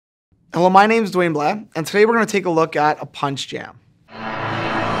Hello, my name is Dwayne Blais, and today we're going to take a look at a punch jam.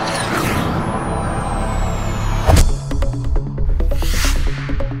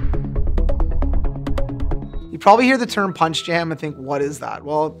 You probably hear the term punch jam and think, what is that?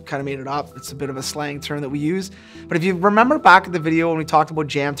 Well, kind of made it up. It's a bit of a slang term that we use. But if you remember back in the video when we talked about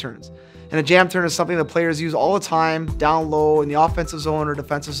jam turns, and a jam turn is something that players use all the time, down low in the offensive zone or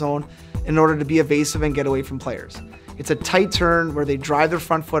defensive zone, in order to be evasive and get away from players. It's a tight turn where they drive their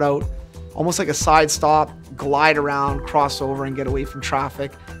front foot out, almost like a side stop, glide around, cross over, and get away from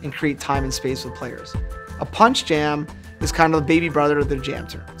traffic and create time and space with players. A punch jam is kind of the baby brother of the jam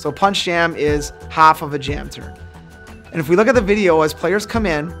turn. So a punch jam is half of a jam turn. And if we look at the video, as players come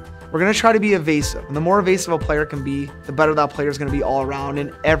in, we're gonna try to be evasive. And the more evasive a player can be, the better that player is gonna be all around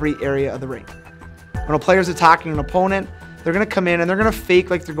in every area of the rink. When a player's attacking an opponent, they're gonna come in and they're gonna fake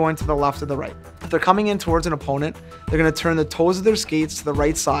like they're going to the left or the right. If they're coming in towards an opponent, they're gonna turn the toes of their skates to the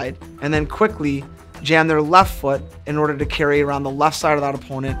right side and then quickly jam their left foot in order to carry around the left side of that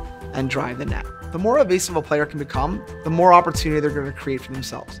opponent and drive the net. The more evasive a player can become, the more opportunity they're gonna create for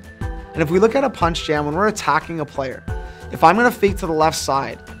themselves. And if we look at a punch jam, when we're attacking a player, if I'm gonna fake to the left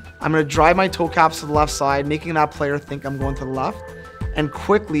side, I'm gonna drive my toe caps to the left side, making that player think I'm going to the left. And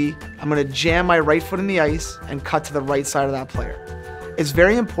quickly, I'm gonna jam my right foot in the ice and cut to the right side of that player. It's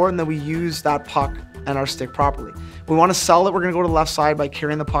very important that we use that puck and our stick properly. We wanna sell it, we're gonna go to the left side by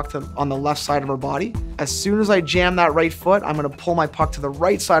carrying the puck on the left side of our body. As soon as I jam that right foot, I'm gonna pull my puck to the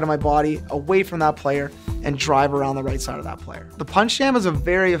right side of my body, away from that player, and drive around the right side of that player. The punch jam is a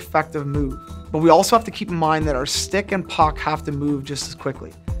very effective move, but we also have to keep in mind that our stick and puck have to move just as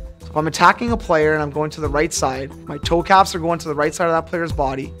quickly. If I'm attacking a player and I'm going to the right side, my toe caps are going to the right side of that player's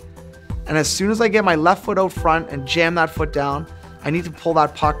body. And as soon as I get my left foot out front and jam that foot down, I need to pull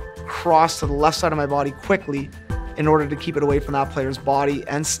that puck across to the left side of my body quickly in order to keep it away from that player's body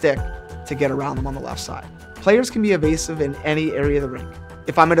and stick to get around them on the left side. Players can be evasive in any area of the rink.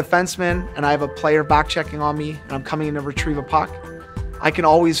 If I'm a defenseman and I have a player back checking on me and I'm coming in to retrieve a puck, I can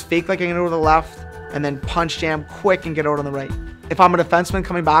always fake like I can go to the left and then punch jam quick and get out on the right. If I'm a defenseman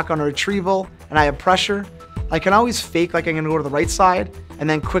coming back on a retrieval and I have pressure, I can always fake like I'm gonna go to the right side and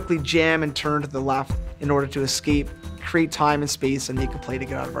then quickly jam and turn to the left in order to escape, create time and space, and make a play to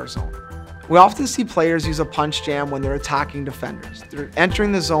get out of our zone. We often see players use a punch jam when they're attacking defenders. They're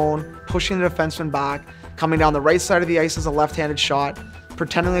entering the zone, pushing the defenseman back, coming down the right side of the ice as a left-handed shot,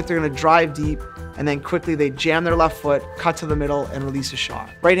 pretending like they're gonna drive deep, and then quickly they jam their left foot, cut to the middle, and release a shot.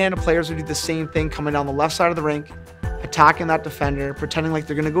 Right-handed players would do the same thing coming down the left side of the rink, attacking that defender, pretending like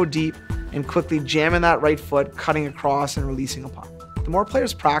they're gonna go deep, and quickly jamming that right foot, cutting across and releasing a puck. The more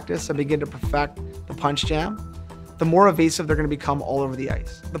players practice and begin to perfect the punch jam, the more evasive they're gonna become all over the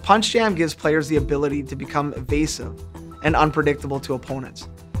ice. The punch jam gives players the ability to become evasive and unpredictable to opponents.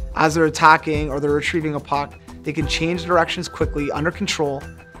 As they're attacking or they're retrieving a puck, they can change directions quickly under control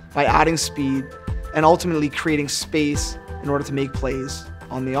by adding speed and ultimately creating space in order to make plays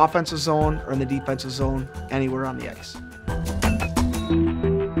on the offensive zone or in the defensive zone, anywhere on the ice.